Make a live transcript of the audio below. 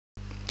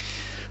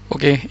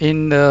Okay,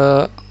 in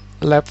the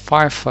Lab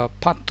 5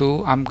 Part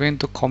 2, I'm going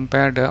to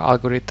compare the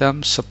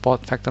algorithm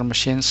support vector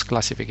machines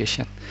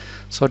classification.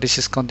 So this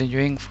is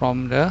continuing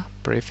from the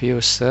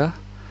previous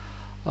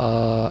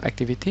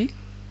activity,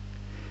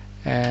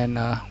 and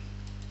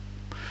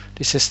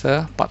this is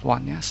the Part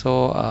 1. Yeah.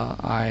 So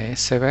I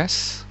save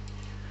as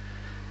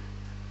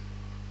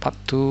Part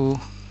 2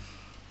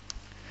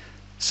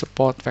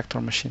 support vector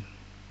machine.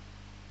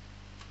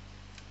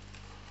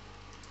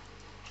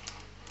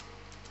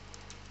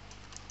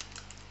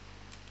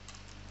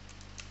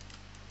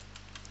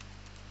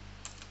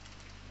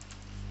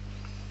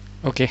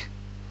 Okay,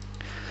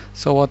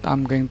 so what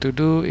I'm going to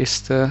do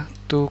is to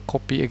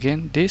copy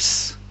again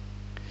this,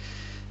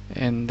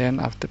 and then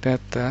after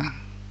that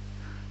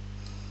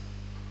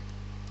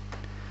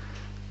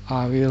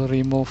I will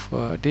remove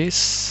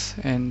this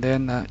and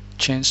then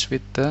change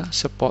with the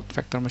support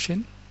vector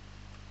machine.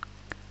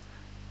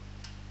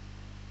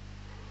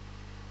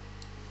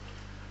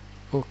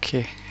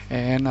 Okay,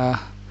 and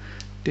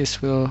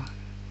this will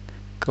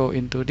go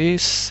into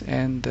this,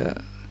 and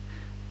the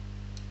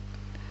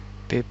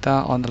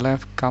data on the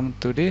left come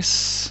to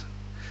this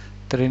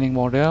training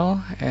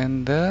model,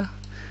 and the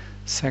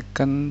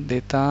second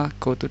data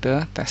go to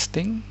the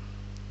testing.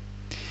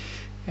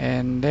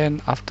 And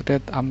then after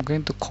that I'm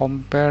going to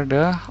compare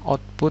the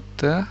output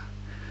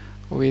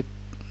with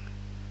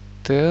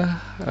the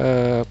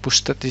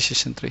boosted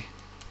decision tree.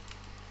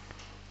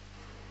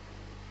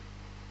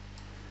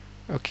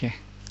 Okay,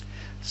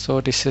 so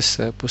this is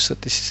a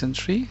boosted decision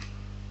tree.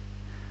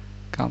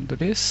 Come to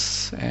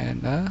this,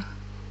 and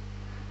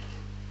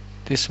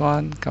this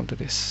one come to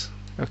this.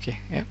 Okay,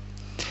 yeah.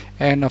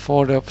 And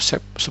for the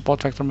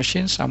support vector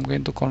machines, I'm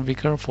going to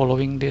configure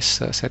following this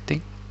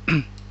setting.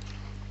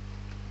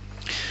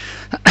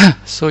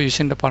 So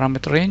using the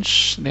parameter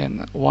range,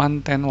 then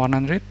 110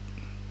 100.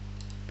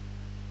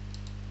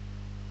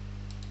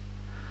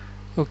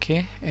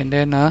 Okay, and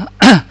then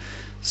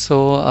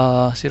so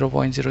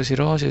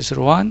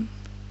 0.00001.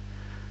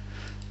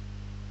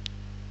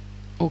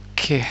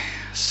 Okay,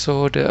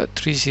 so the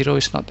 30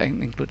 is not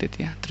included.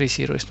 Yeah,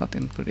 30 is not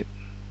included.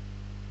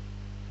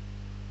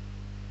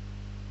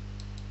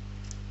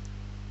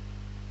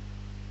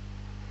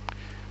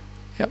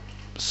 Yep,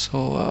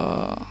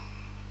 so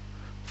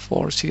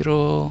 40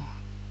 30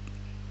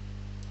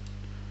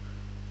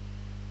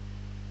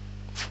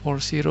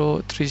 20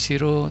 10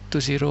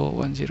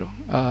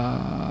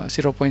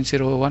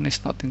 0.01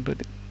 is not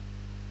included.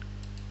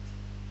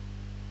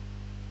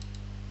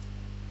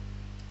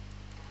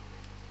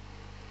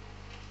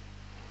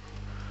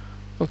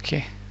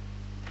 Okay,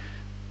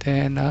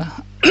 then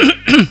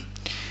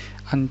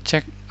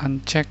uncheck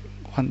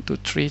 1 2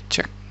 3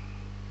 check.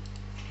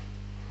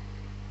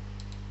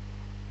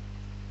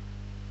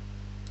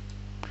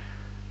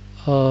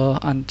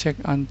 Uncheck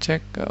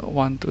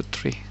 1 2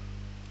 3.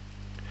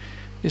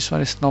 This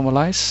one is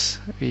normalized.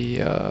 We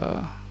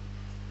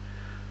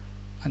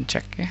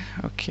uncheck.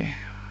 Okay,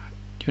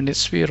 unit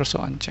sphere also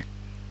uncheck.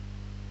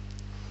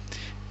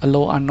 A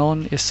low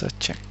unknown is a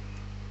check.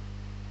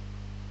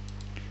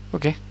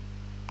 Okay,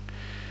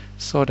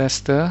 so that's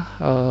the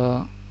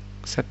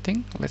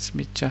setting. Let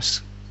me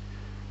just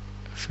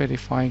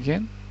verify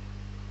again.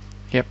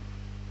 Yep.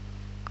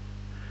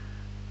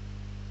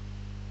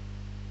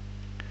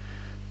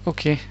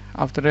 Okay,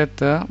 after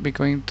that we're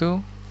going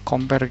to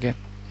compare again.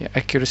 Yeah,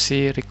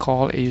 accuracy,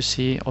 recall,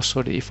 AUC,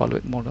 also the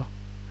evaluate model.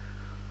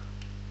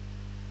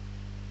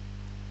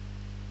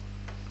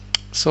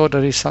 So the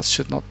results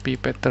should not be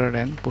better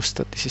than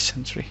boosted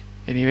decision tree.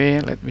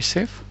 Anyway, let me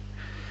save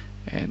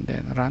and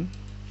then run.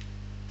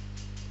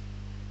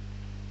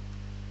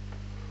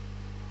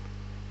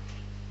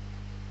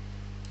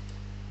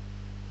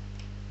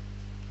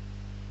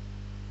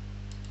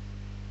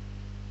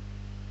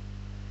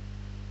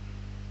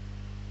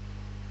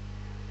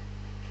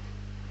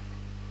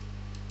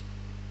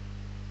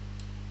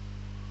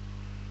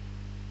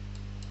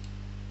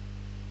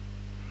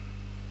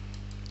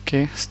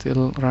 Okay,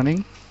 still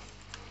running.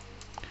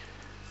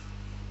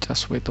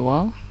 Just wait a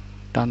while.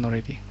 Done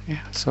already.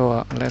 Yeah,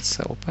 so let's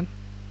open.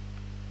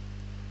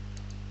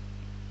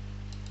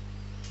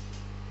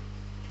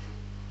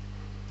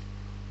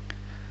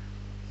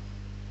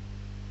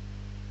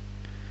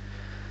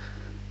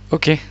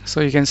 Okay,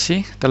 so you can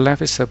see the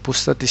left is a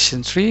boosted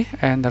decision tree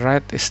and the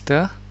right is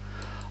the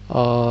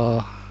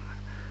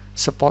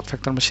support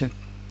vector machine.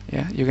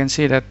 Yeah, you can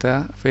see that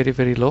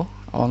very low,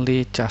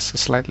 only just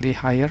slightly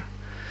higher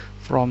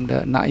from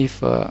the naive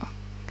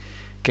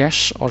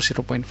cache, or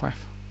 0.5.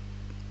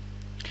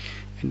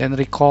 And then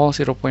recall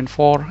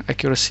 0.4,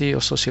 accuracy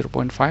also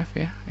 0.5,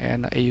 yeah,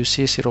 and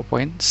AUC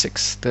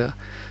 0.6. The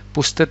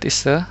boosted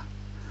is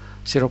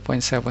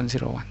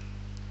 0.701.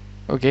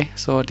 Okay,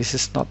 so this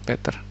is not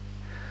better.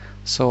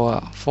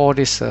 So for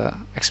this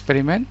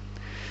experiment,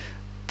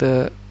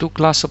 the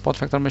 2-class support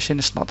vector machine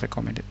is not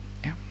recommended.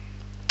 Yeah.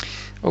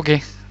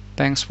 Okay,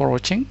 thanks for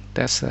watching.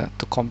 That's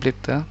to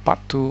complete the part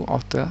 2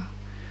 of the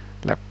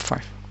Lab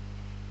 5.